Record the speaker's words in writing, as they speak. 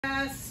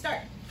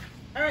Start.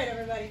 All right,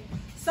 everybody.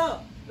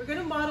 So we're going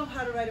to model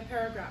how to write a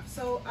paragraph.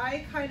 So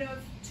I kind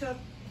of took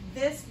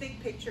this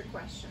big picture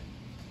question.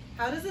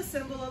 How does the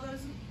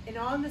symbolism and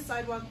on the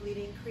sidewalk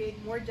bleeding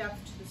create more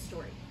depth to the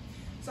story?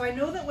 So I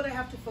know that what I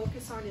have to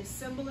focus on is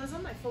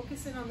symbolism. I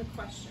focus in on the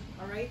question,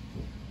 all right?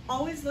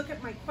 Always look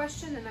at my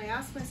question and I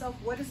ask myself,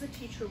 what does the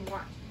teacher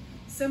want?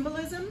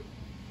 Symbolism,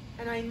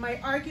 and my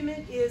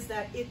argument is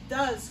that it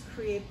does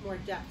create more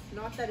depth,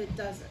 not that it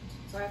doesn't.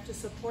 So I have to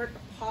support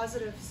a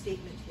positive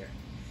statement here.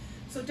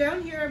 So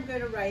down here I'm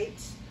going to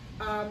write,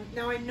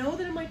 now I know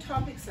that in my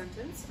topic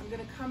sentence, I'm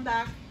going to come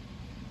back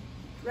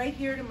right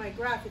here to my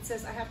graph. It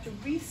says I have to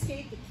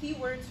restate the key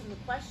words from the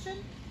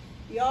question,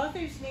 the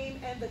author's name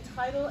and the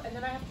title, and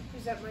then I have to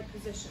present my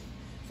position.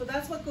 So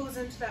that's what goes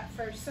into that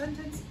first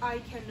sentence. I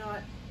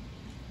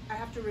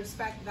have to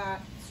respect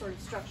that sort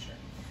of structure.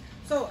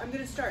 So I'm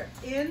going to start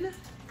in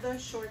the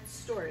short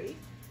story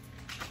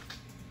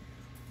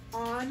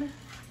on,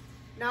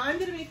 now I'm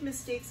going to make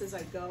mistakes as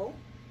I go.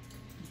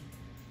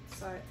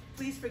 So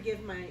please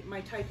forgive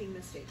my typing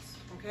mistakes,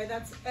 okay?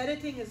 That's,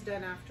 editing is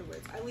done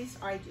afterwards, at least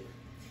I do.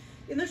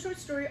 In the short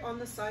story On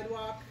the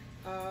Sidewalk,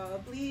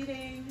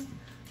 Bleeding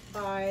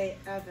by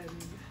Evan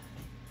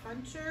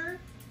Hunter,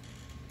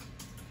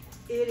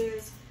 it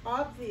is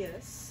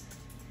obvious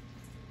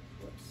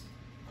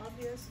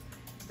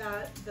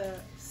that the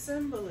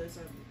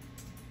symbolism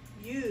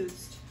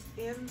used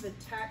in the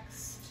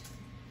text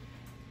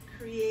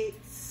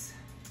creates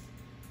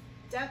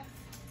depth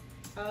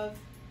of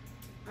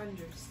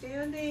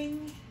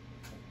understanding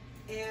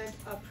and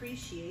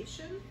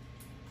appreciation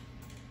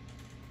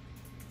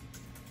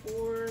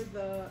for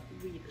the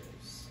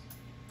readers.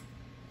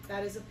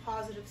 That is a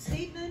positive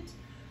statement.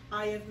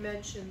 I have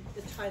mentioned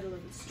the title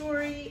of the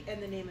story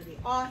and the name of the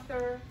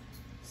author,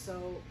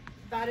 so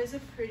that is a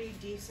pretty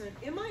decent,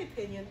 in my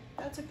opinion,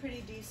 that's a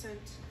pretty decent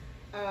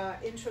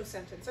intro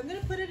sentence. I'm going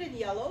to put it in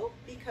yellow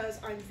because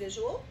I'm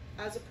visual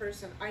as a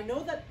person. I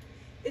know that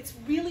it's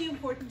really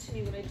important to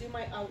me when I do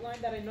my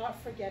outline that I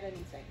not forget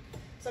anything.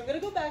 So I'm going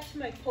to go back to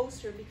my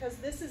poster, because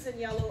this is in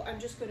yellow, I'm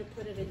just going to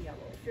put it in yellow.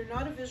 If you're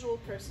not a visual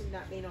person,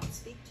 that may not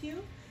speak to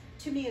you.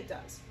 To me, it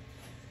does.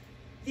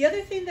 The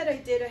other thing that I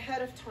did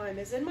ahead of time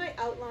is in my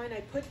outline, I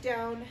put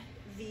down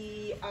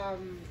the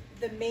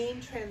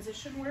main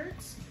transition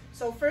words.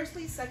 So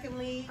firstly,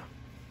 secondly,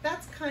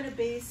 that's kind of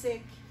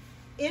basic.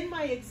 In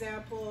my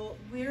example,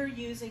 we're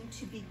using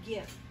to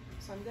begin.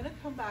 So I'm going to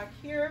come back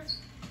here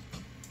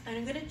and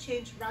I'm going to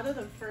change, rather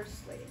than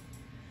firstly,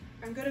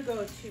 I'm going to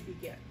go to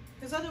begin.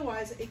 Because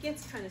otherwise it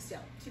gets kind of stale.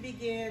 To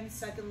begin,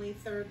 secondly,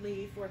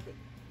 thirdly, fourthly.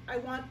 I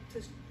want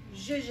to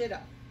zhuzh it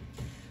up.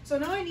 So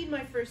now I need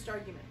my first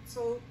argument.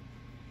 So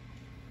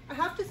I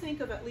have to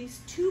think of at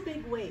least two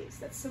big ways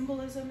that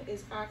symbolism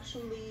is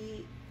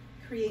actually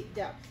create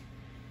depth.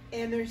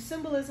 And there's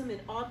symbolism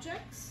in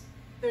objects,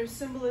 there's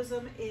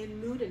symbolism in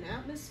mood and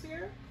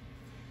atmosphere,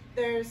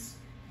 there's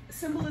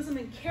symbolism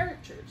in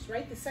characters,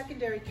 right? The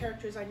secondary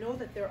characters, I know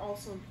that they're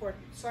also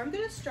important. So I'm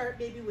going to start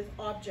maybe with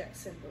object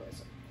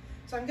symbolism.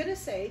 So I'm going to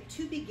say,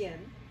 to begin,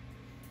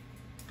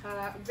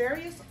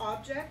 various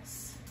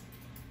objects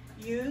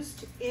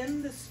used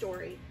in the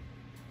story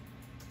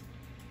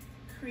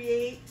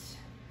create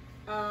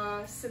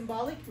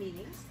symbolic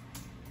meanings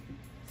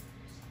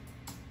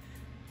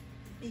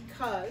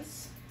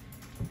because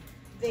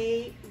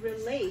they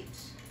relate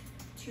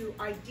to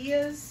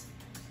ideas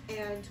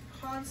and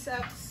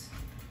concepts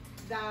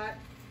that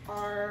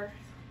are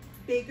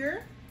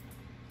bigger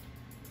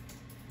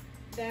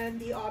than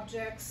the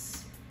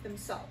objects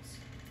themselves.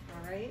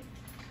 All right?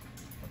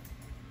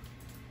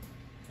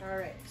 All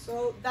right,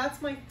 so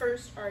that's my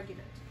first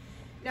argument.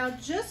 Now,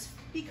 just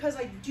because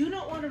I do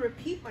not want to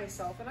repeat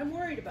myself, and I'm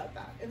worried about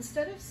that,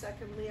 instead of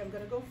secondly, I'm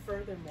going to go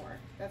furthermore.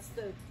 That's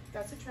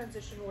a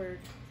transition word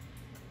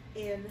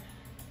in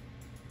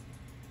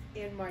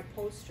my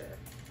poster.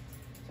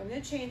 So I'm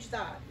going to change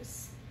that.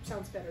 This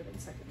sounds better than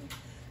secondly.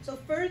 So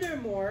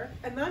furthermore,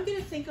 and I'm going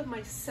to think of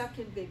my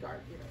second big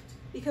argument,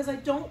 because I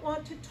don't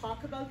want to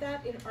talk about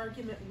that in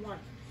argument one.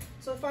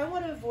 So if I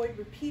want to avoid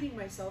repeating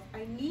myself,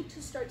 I need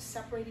to start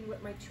separating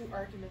what my two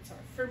arguments are.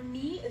 For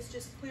me, it's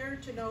just clearer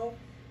to know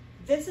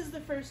this is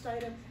the first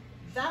item,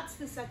 that's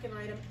the second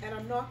item, and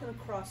I'm not going to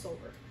cross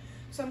over.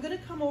 So I'm going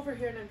to come over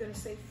here and I'm going to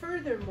say,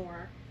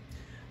 furthermore,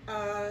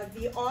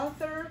 the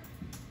author,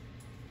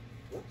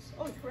 whoops,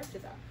 oh, I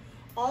corrected that,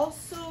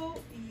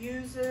 also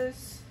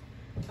uses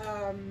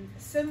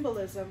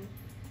symbolism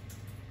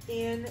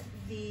in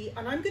the,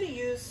 and I'm going to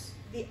use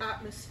the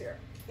atmosphere,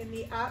 in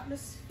the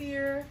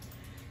atmosphere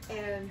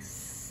and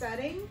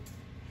setting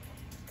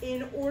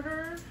in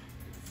order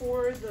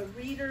for the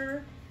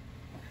reader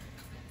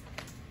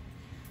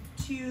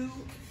to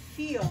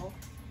feel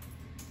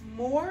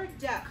more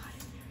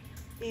depth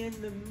in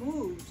the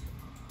mood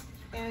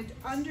and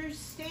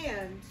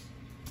understand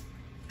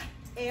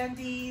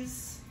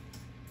Andy's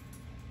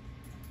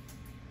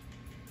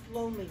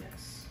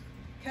loneliness.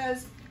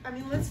 Because, I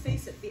mean, let's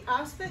face it, the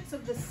aspects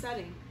of the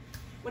setting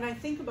when I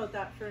think about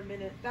that for a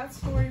minute, that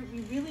story,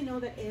 we really know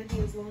that Andy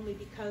is lonely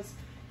because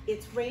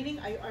it's raining.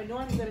 I know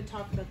I'm going to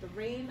talk about the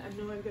rain. I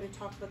know I'm going to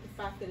talk about the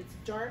fact that it's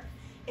dark,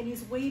 and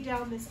he's way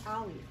down this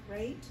alley,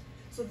 right?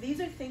 So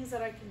these are things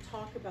that I can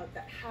talk about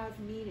that have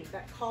meaning,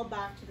 that call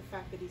back to the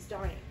fact that he's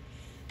dying.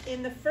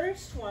 In the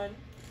first one,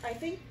 I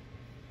think,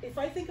 if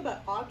I think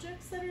about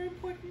objects that are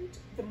important,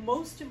 the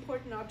most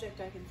important object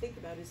I can think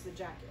about is the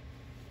jacket,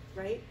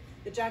 right?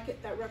 The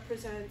jacket that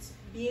represents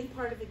being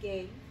part of a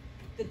gang,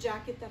 the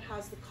jacket that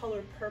has the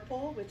color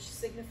purple, which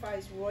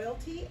signifies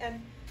royalty,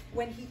 and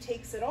when he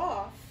takes it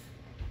off,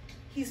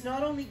 he's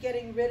not only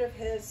getting rid of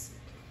his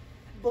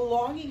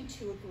belonging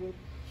to a group,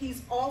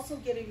 he's also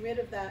getting rid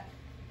of that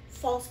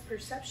false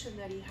perception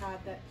that he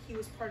had that he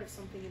was part of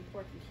something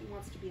important. He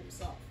wants to be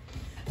himself.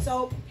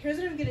 So here's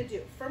what I'm going to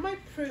do. For my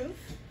proof,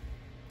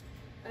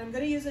 and I'm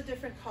going to use a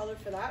different color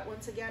for that.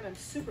 Once again, I'm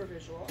super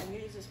visual. I'm going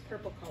to use this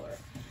purple color.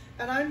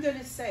 And I'm going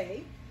to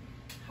say,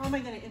 how am I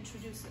going to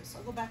introduce this?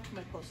 I'll go back to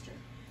my poster.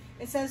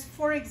 It says,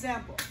 for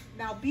example.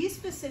 Now be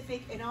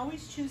specific and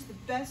always choose the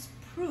best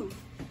proof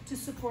to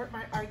support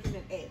my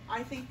argument A.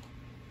 I think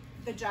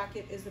the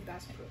jacket is the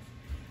best proof.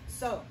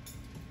 So,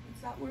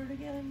 what's that word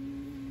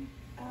again?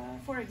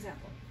 For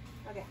example.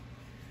 Okay.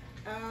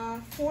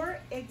 For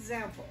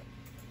example,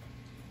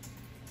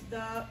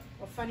 well,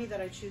 funny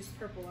that I choose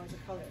purple as a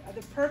color.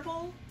 The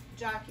purple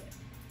jacket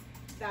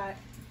that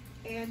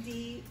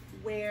Andy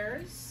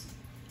wears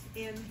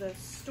in the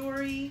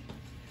story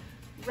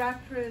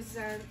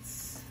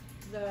represents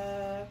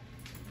the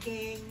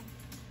gang,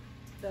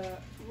 the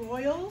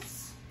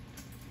Royals,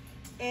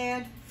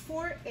 and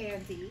for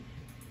Andy,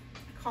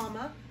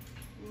 comma,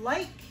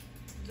 like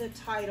the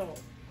title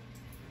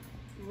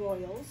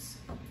Royals,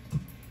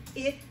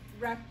 it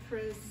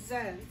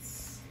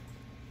represents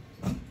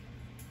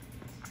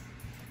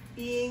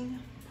being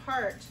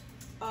part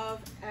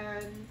of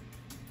an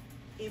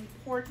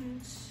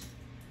important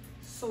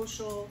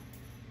social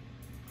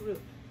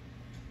group,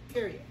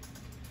 period.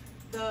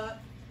 The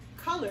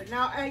color,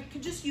 now I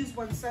could just use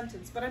one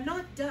sentence, but I'm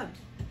not done.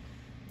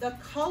 The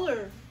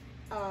color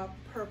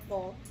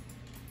purple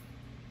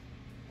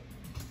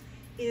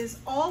is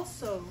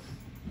also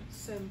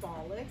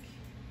symbolic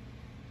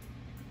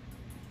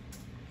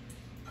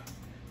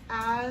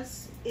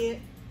as it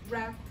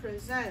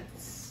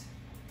represents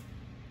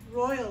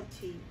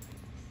royalty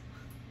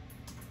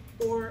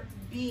or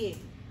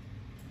being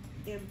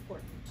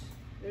important.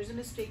 There's a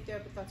mistake there,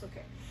 but that's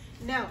okay.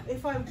 Now,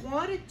 if I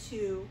wanted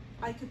to,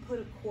 I could put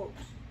a quote.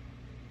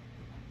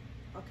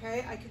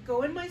 Okay, I could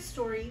go in my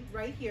story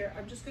right here.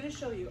 I'm just going to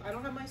show you. I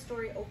don't have my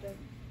story open,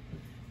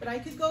 but I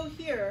could go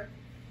here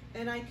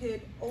and I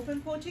could open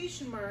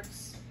quotation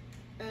marks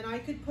and I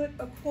could put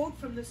a quote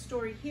from the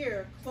story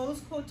here,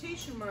 close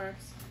quotation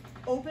marks,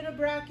 open a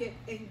bracket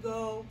and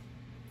go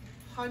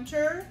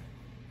Hunter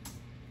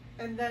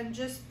and then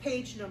just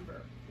page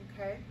number,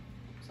 okay?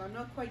 So I'm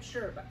not quite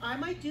sure, but I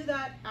might do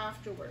that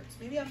afterwards.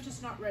 Maybe I'm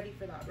just not ready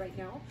for that right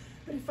now,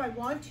 but if I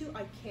want to,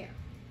 I can.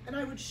 And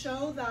I would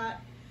show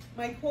that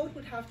my quote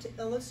would have to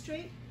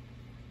illustrate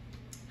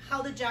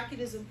how the jacket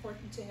is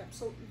important to him.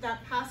 So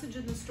that passage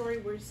in the story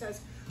where he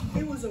says,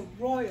 it was a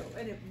royal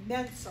and it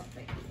meant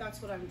something,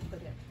 that's what I would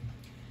put in.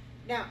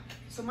 Now,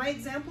 so my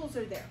examples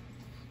are there.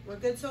 We're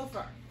good so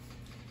far.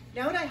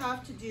 Now what I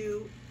have to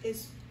do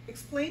is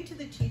explain to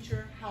the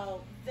teacher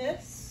how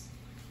this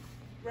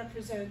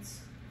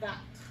represents that,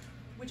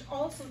 which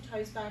also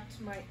ties back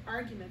to my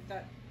argument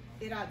that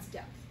it adds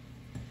depth.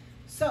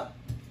 So,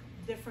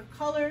 different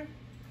color,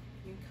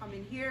 you can come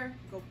in here,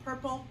 go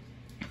purple,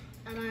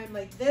 and I'm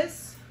like,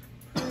 this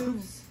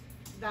proves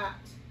that.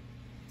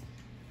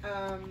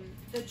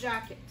 The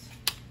jacket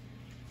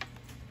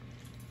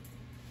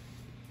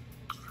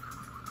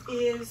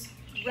is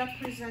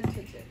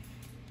representative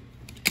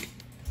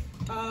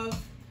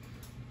of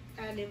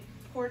an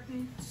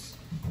important,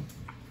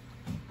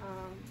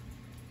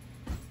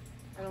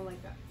 I don't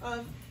like that,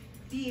 of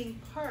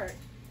being part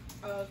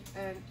of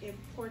an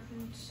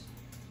important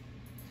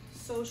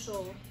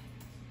social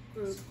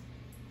group.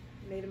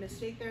 Made a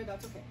mistake there,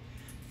 that's okay.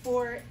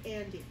 For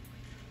Andy.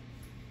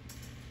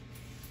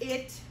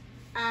 It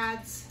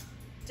adds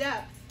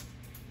depth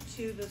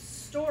to the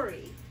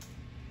story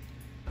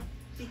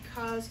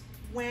because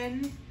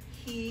when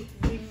he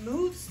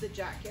removes the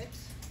jacket,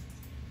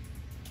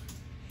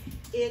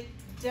 it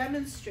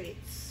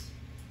demonstrates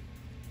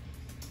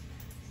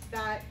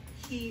that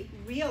he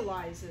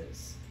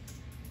realizes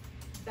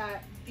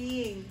that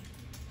being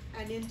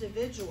an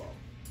individual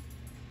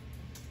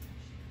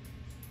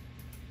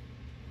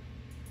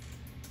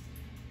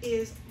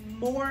is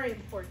more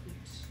important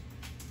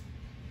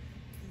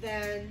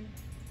than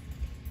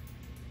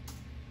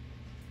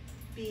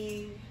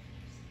being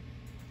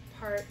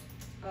part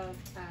of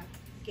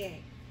a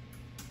gang.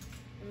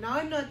 And now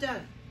I'm not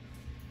done.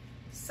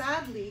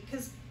 Sadly,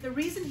 because the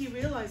reason he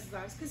realizes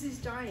that is because he's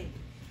dying.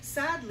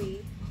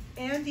 Sadly,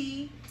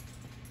 Andy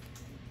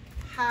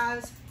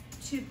has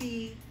to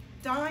be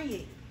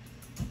dying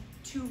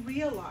to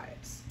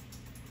realize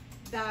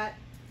that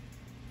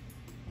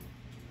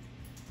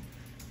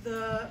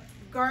the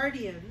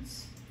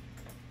Guardians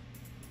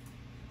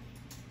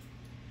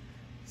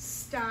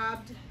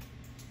stabbed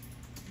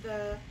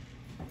the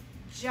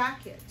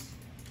jacket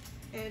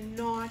and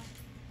not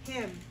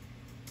him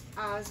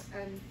as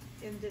an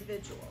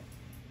individual.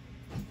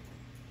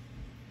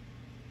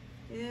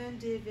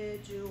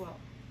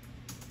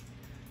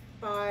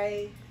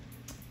 By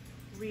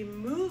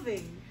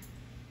removing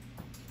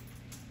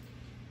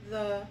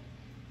the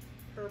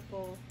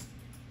purple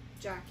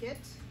jacket,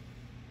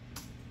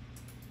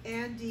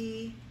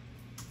 Andy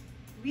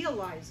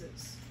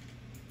realizes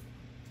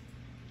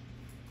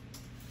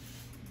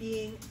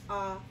being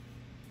a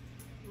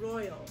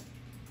royal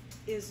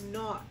is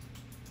not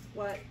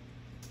what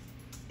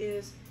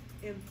is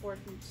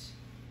important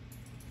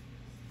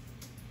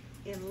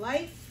in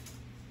life,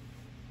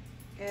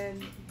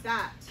 and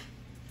that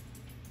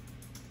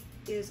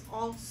is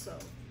also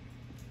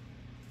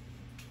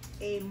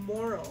a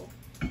moral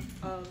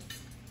of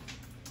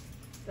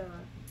the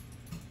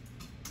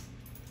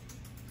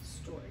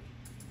story.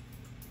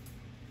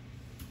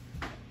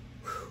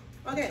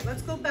 Okay,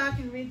 let's go back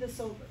and read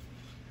this over.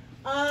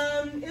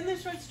 In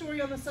this short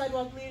story, On the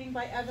Sidewalk Leading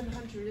by Evan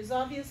Hunter, it is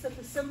obvious that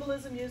the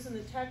symbolism used in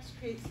the text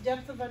creates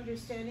depth of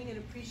understanding and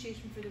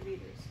appreciation for the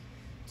readers.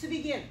 To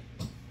begin,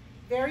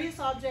 various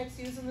objects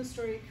used in the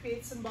story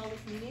create symbolic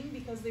meaning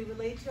because they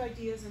relate to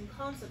ideas and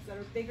concepts that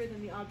are bigger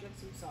than the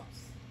objects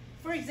themselves.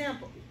 For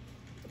example,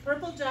 the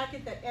purple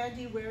jacket that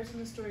Andy wears in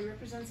the story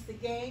represents the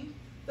gang,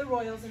 the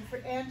royals, and for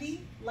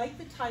Andy, like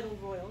the title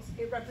royals,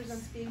 it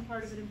represents being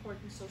part of an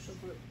important social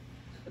group.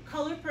 The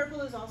color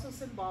purple is also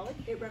symbolic.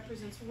 It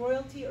represents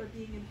royalty or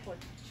being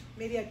important.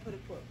 Maybe I'd put a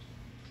quote.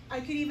 I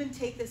could even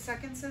take the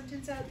second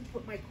sentence out and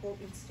put my quote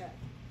instead,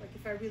 like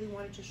if I really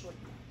wanted to shorten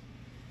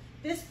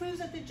that. This proves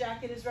that the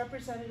jacket is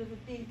representative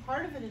of being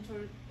part of an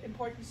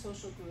important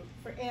social group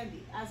for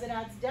Andy, as it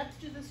adds depth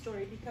to the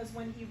story because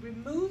when he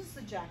removes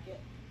the jacket,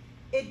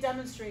 it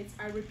demonstrates,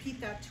 I repeat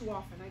that too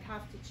often, I'd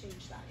have to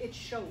change that. It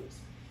shows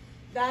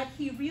that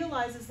he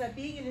realizes that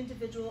being an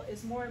individual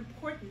is more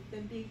important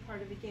than being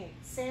part of a gang.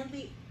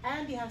 Sadly,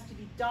 Andy has to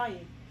be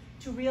dying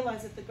to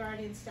realize that the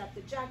guardian stabbed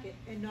the jacket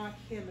and not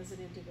him as an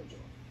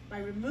individual. By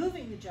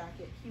removing the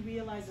jacket, he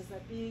realizes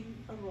that being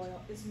a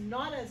royal is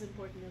not as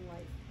important in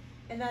life,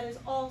 and that is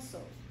also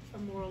a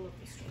moral of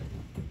the story.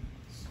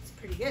 It's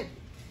pretty good.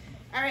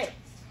 All right,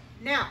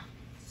 now,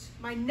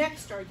 my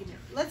next argument.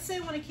 Let's say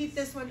I want to keep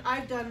this one,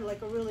 I've done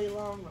like a really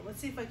long one. Let's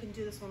see if I can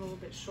do this one a little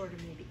bit shorter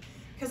maybe.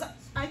 Because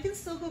I can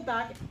still go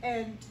back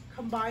and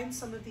combine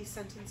some of these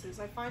sentences.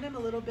 I find them a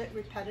little bit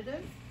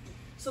repetitive.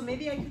 So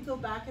maybe I could go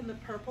back in the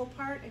purple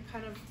part and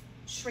kind of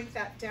shrink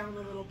that down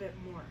a little bit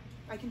more.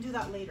 I can do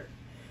that later.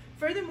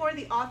 Furthermore,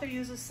 the author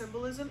uses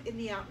symbolism in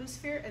the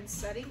atmosphere and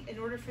setting in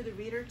order for the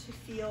reader to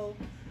feel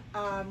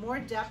more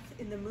depth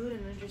in the mood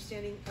and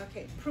understanding.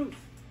 Okay, proof.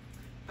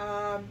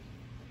 Now,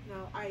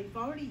 I've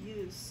already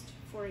used,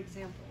 for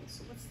example,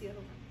 so what's the other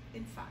one?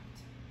 In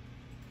fact.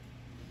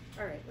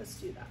 All right, let's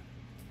do that.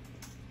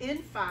 In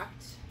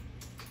fact,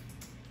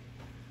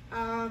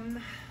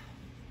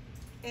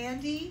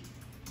 Andy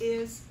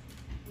is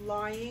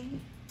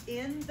lying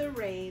in the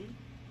rain,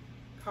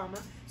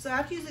 comma. So I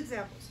have to use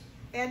examples.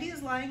 Andy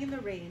is lying in the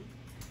rain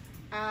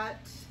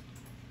at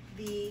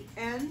the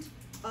end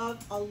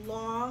of a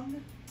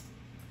long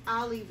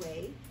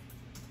alleyway,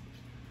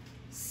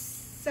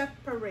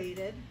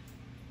 separated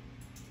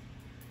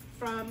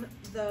from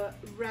the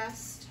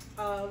rest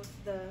of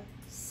the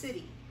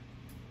city.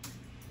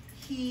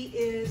 He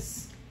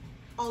is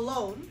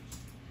alone,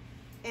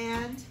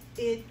 and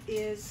it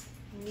is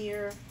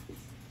near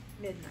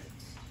midnight.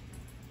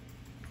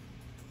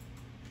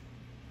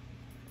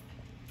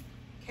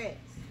 Okay,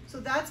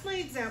 so that's my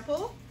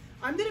example.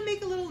 I'm going to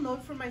make a little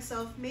note for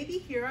myself. Maybe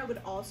here I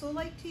would also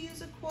like to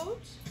use a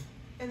quote,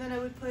 and then I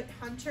would put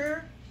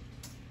Hunter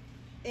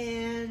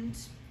and,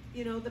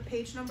 you know, the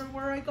page number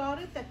where I got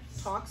it that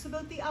talks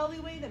about the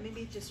alleyway, that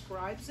maybe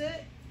describes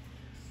it.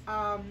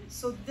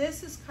 So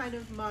this is kind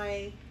of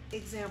my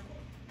example.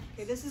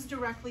 Okay, this is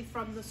directly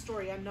from the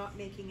story. I'm not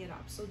making it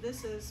up. So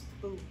this is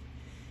boom.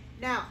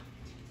 Now,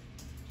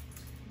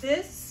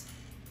 this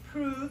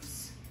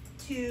proves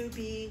to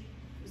be,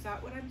 is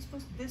that what I'm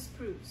supposed to, this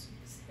proves.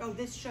 Oh,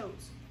 this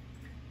shows.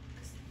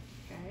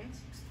 Okay,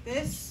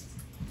 this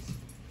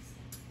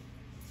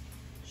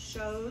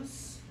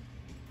shows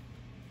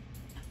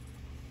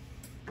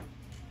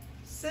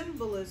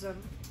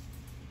symbolism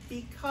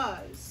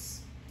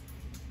because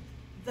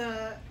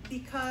the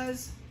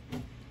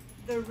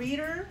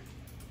reader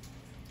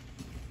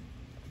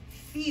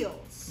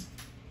feels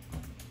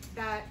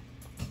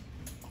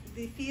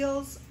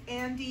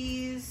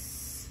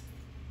Andy's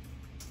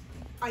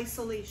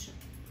isolation.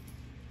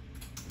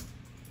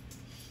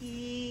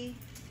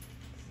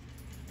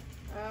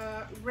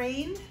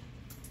 Rain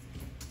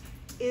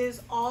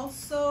is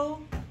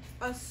also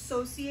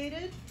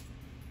associated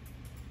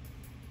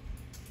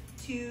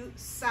to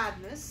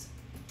sadness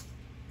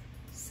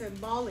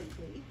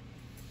symbolically,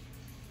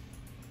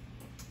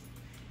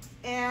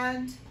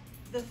 and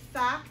the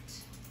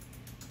fact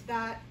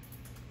that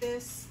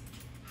this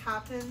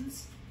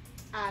happens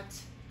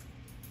at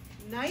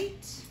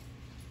night,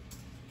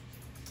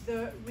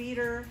 the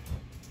reader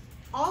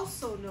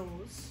also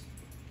knows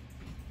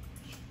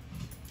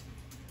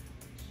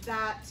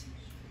that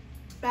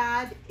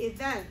bad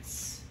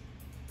events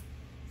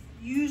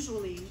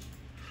usually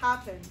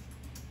happen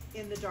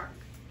in the dark,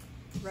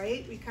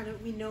 right?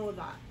 We know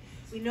that.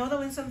 We know that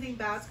when something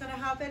bad's gonna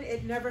happen,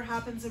 it never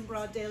happens in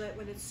broad daylight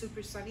when it's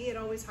super sunny. It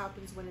always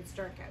happens when it's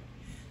dark out.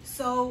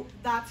 So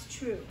that's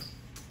true.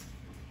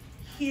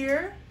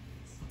 Here,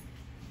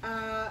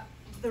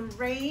 the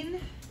rain,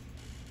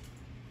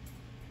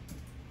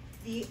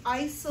 the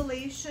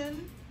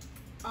isolation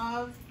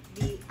of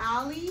the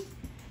alley,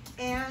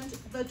 and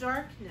the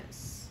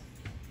darkness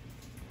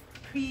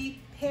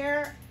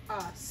prepare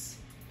us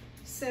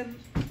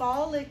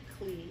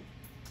symbolically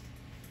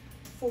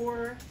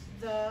for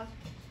the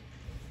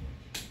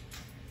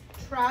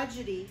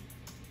tragedy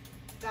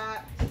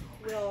that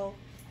will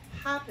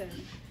happen.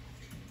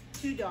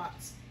 2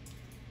 dots.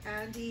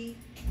 Andy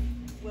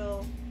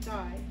will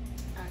die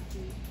at the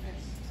end.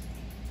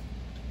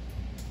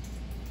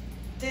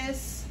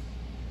 This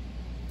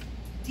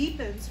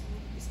deepens.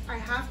 I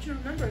have to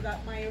remember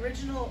that my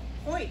original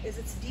point is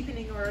it's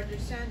deepening our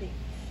understanding.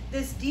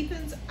 This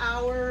deepens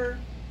our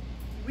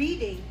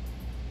reading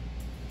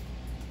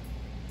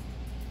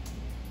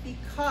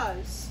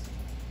because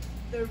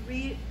the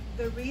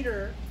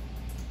reader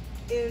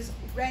is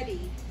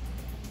ready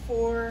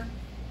for,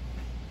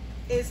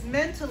 is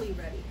mentally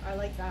ready. I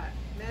like that.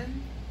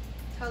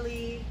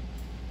 Mentally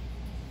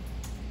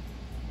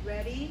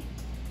ready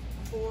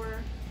for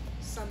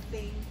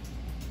something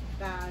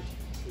bad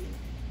to happen.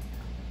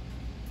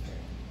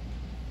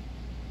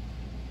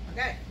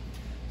 Okay,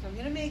 so I'm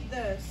gonna make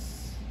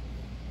this.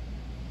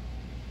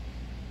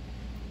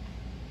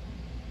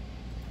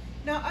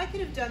 Now I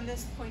could have done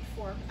this point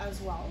form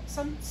as well.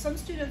 Some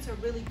students are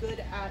really good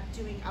at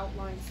doing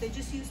outlines. They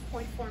just use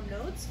point form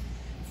notes.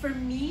 For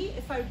me,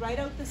 if I write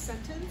out the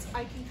sentence,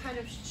 I can kind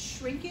of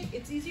shrink it.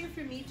 It's easier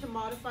for me to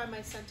modify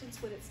my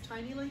sentence when it's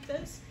tiny like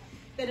this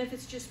than if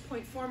it's just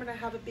point form and I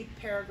have a big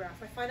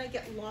paragraph. I find I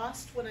get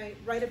lost when I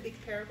write a big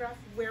paragraph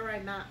where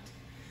I'm at.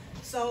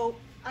 So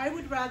I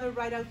would rather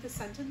write out the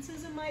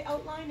sentences in my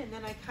outline and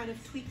then I kind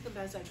of tweak them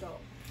as I go.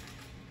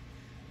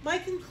 My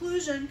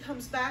conclusion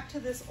comes back to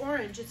this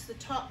orange. It's the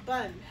top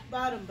bun,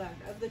 bottom bun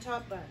of the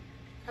top bun.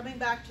 Coming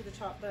back to the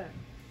top bun.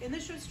 In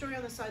this short story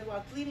On the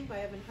Sidewalk Bleeding by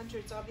Evan Hunter,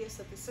 it's obvious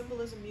that the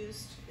symbolism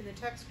used in the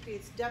text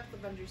creates depth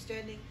of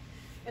understanding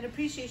and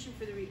appreciation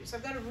for the reader. So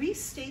I've got to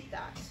restate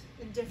that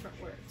in different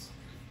words.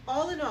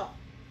 All in all,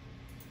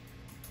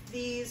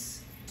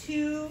 these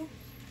 2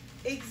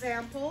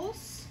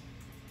 examples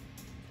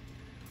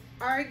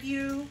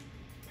argue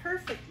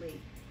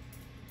perfectly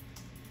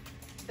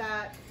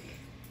that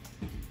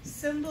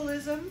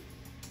symbolism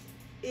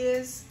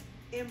is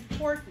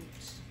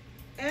important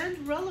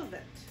and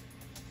relevant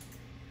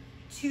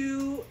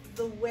to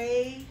the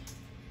way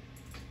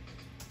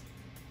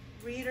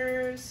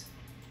readers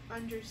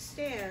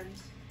understand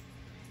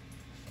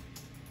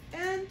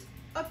and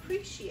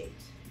appreciate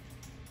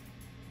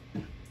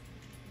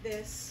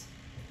this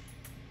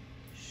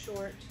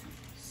short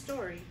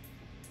story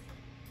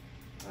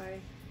by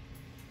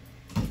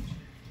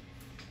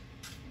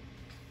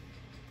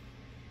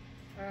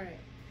All right,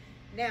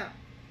 now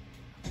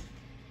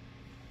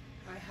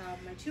I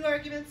have my 2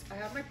 arguments, I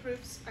have my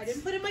proofs. I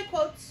didn't put in my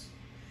quotes.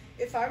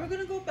 If I were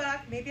going to go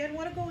back, maybe I'd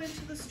want to go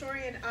into the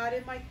story and add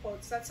in my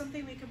quotes. That's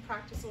something we can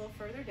practice a little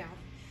further down.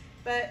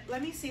 But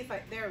let me see if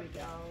there we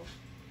go.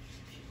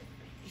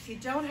 If you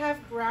don't have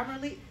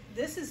Grammarly,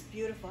 this is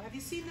beautiful. Have you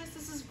seen this?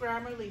 This is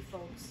Grammarly,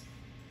 folks.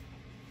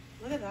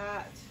 Look at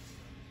that.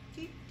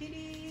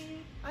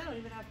 I don't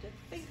even have to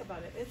think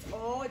about it. It's,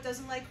 oh, it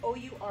doesn't like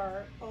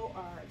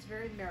O-U-R-O-R. It's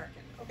very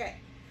American. Okay.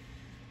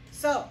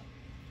 So,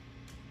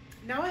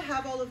 now I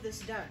have all of this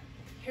done.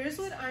 Here's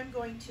what I'm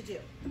going to do.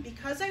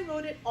 Because I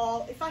wrote it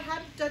all, if I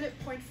had done it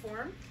point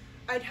form,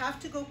 I'd have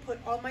to go put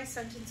all my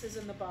sentences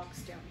in the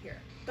box down here.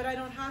 But I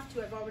don't have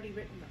to, I've already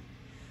written them.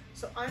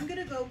 So I'm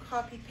gonna go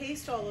copy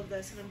paste all of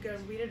this and I'm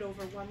gonna read it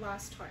over one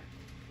last time.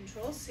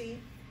 Control C.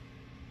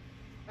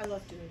 I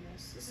love doing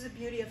this. This is the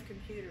beauty of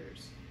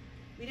computers.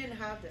 We didn't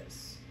have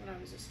this when I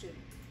was a student.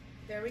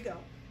 There we go.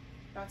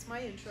 That's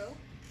my intro.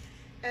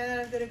 And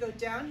I'm gonna go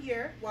down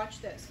here,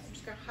 watch this. I'm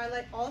just gonna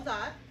highlight all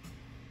that.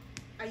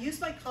 I use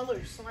my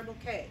colors, so I'm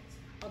okay.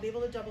 I'll be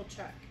able to double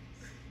check.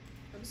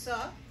 Thumbs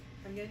up.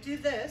 I'm gonna do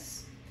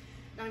this.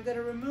 Now I'm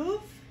gonna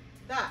remove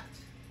that.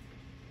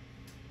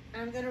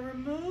 And I'm gonna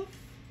remove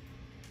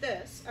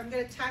this. I'm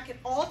gonna tack it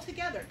all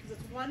together because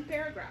it's one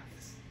paragraph,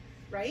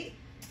 right?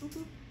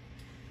 Then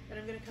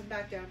I'm gonna come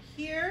back down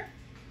here.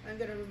 I'm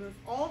gonna remove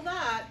all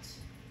that.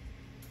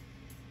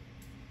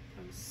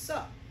 Thumbs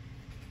up.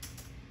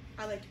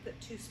 I like to put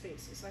 2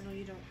 spaces. I know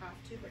you don't have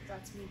to, but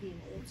that's me being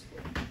old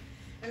school.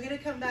 I'm going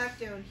to come back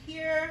down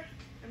here.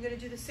 I'm going to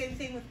do the same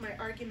thing with my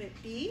argument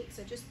B, because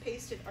I just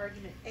pasted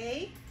argument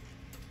A.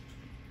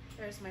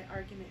 There's my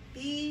argument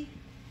B.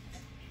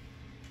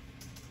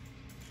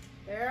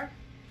 There.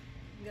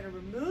 I'm going to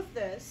remove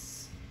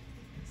this.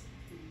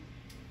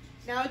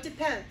 Now it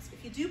depends.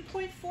 If you do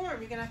point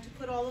form, you're gonna have to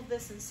put all of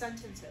this in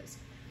sentences.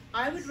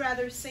 I would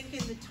rather sink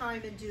in the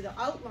time and do the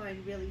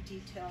outline really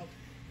detailed,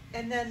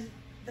 and then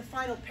the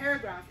final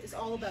paragraph is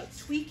all about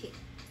tweaking.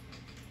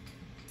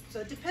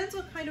 So it depends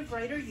what kind of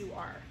writer you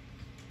are.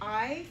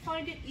 I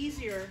find it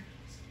easier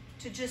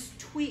to just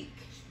tweak,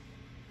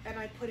 and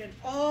I put in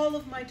all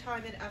of my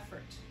time and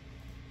effort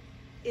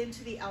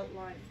into the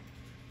outline.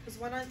 Because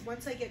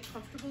once I get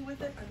comfortable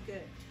with it, I'm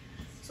good.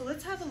 So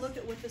let's have a look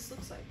at what this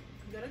looks like.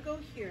 I'm gonna go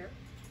here,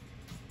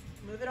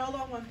 move it all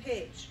on one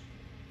page,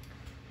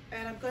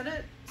 and I'm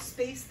gonna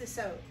space this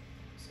out.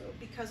 So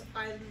because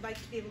I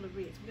like to be able to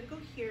read. So I'm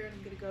gonna go here, and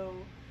I'm gonna go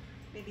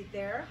maybe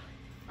there.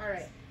 All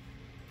right,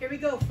 here we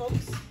go,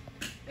 folks.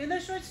 In the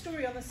short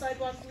story On the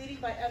Sidewalk Leading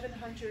by Evan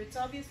Hunter, it's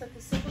obvious that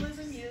the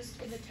symbolism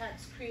used in the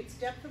text creates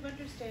depth of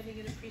understanding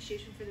and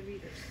appreciation for the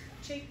readers.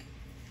 Check.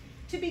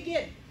 To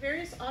begin,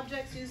 various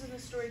objects used in the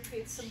story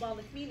create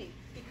symbolic meaning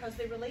because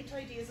they relate to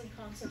ideas and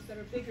concepts that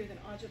are bigger than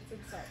objects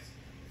themselves.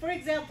 For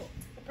example,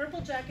 the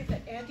purple jacket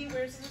that Andy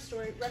wears in the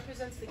story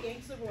represents the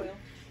gangster royal,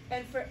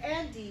 and for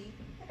Andy,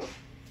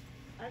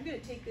 I'm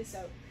going to take this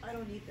out. I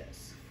don't need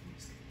this.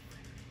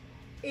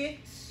 It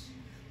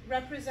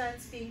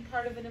represents being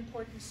part of an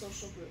important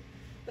social group.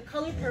 The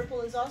color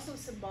purple is also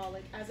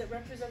symbolic as it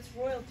represents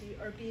royalty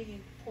or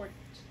being important.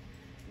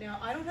 Now,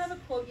 I don't have a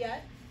quote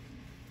yet.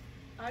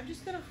 I'm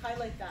just going to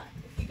highlight that.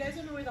 If you guys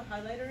don't know where the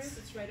highlighter is,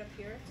 it's right up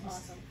here. It's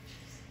awesome.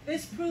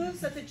 This proves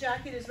that the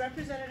jacket is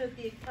representative of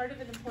being part of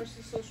an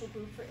important social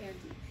group for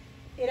Andy.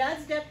 It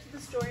adds depth to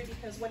the story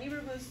because when he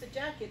removes the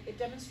jacket, it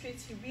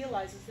demonstrates he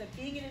realizes that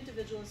being an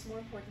individual is more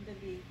important than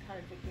being part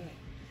of a gang.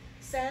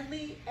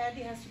 Sadly,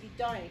 Andy has to be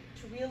dying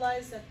to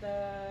realize that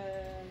the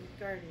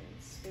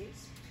Guardians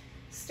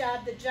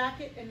stabbed the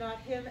jacket and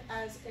not him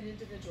as an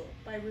individual.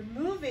 By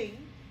removing,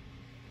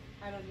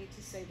 I don't need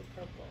to say the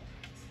purple.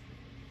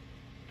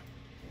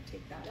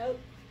 Take that out.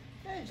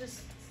 And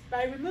just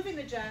by removing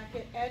the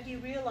jacket, Andy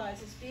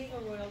realizes being a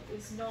royal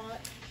is not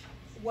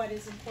what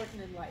is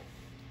important in life.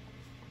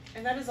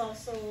 And that is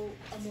also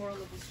a moral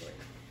of the story.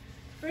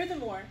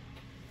 Furthermore,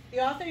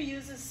 the author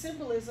uses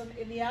symbolism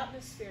in the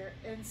atmosphere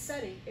and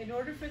setting in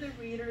order for the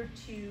reader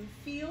to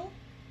feel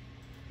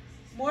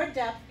more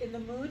depth in the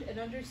mood and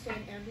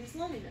understand Andy's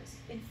loneliness.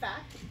 In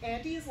fact,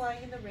 Andy is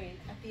lying in the rain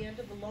at the end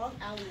of a long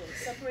alleyway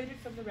separated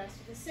from the rest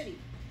of the city.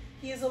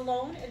 He is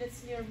alone and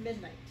it's near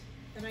midnight.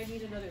 And I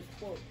need another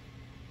quote.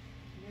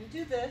 I'm going to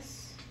do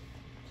this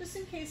just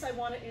in case I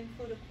want to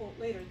include a quote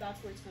later.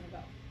 That's where it's going to go.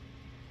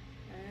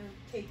 And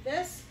take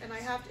this, and I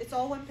have to, it's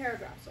all one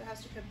paragraph, so it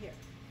has to come here.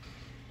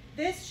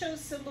 This shows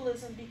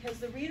symbolism because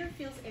the reader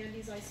feels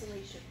Andy's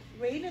isolation.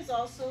 Rain is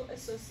also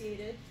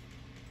associated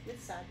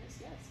with sadness,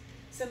 yes.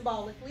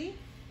 Symbolically,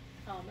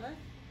 comma.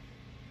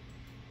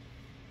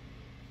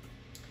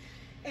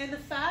 And the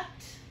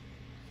fact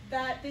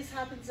that this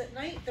happens at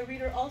night, the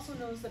reader also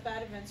knows that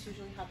bad events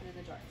usually happen in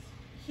the dark.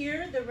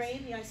 Here, the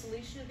rain, the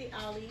isolation of the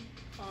alley,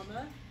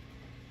 comma,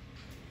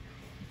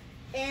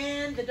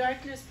 and the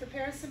darkness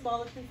prepare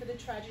symbolically for the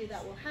tragedy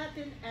that will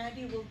happen.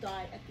 Andy will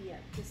die at the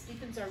end. This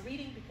deepens our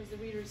reading because the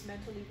reader is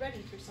mentally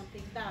ready for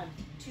something bad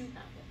to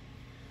happen.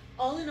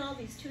 All in all,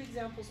 these two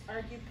examples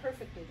argue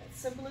perfectly that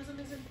symbolism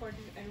is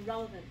important and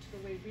relevant to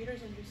the way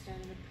readers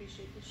understand and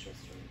appreciate this short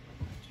story.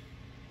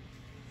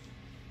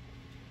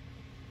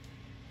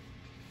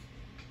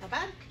 Not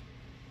bad?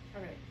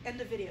 All right, end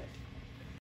the video.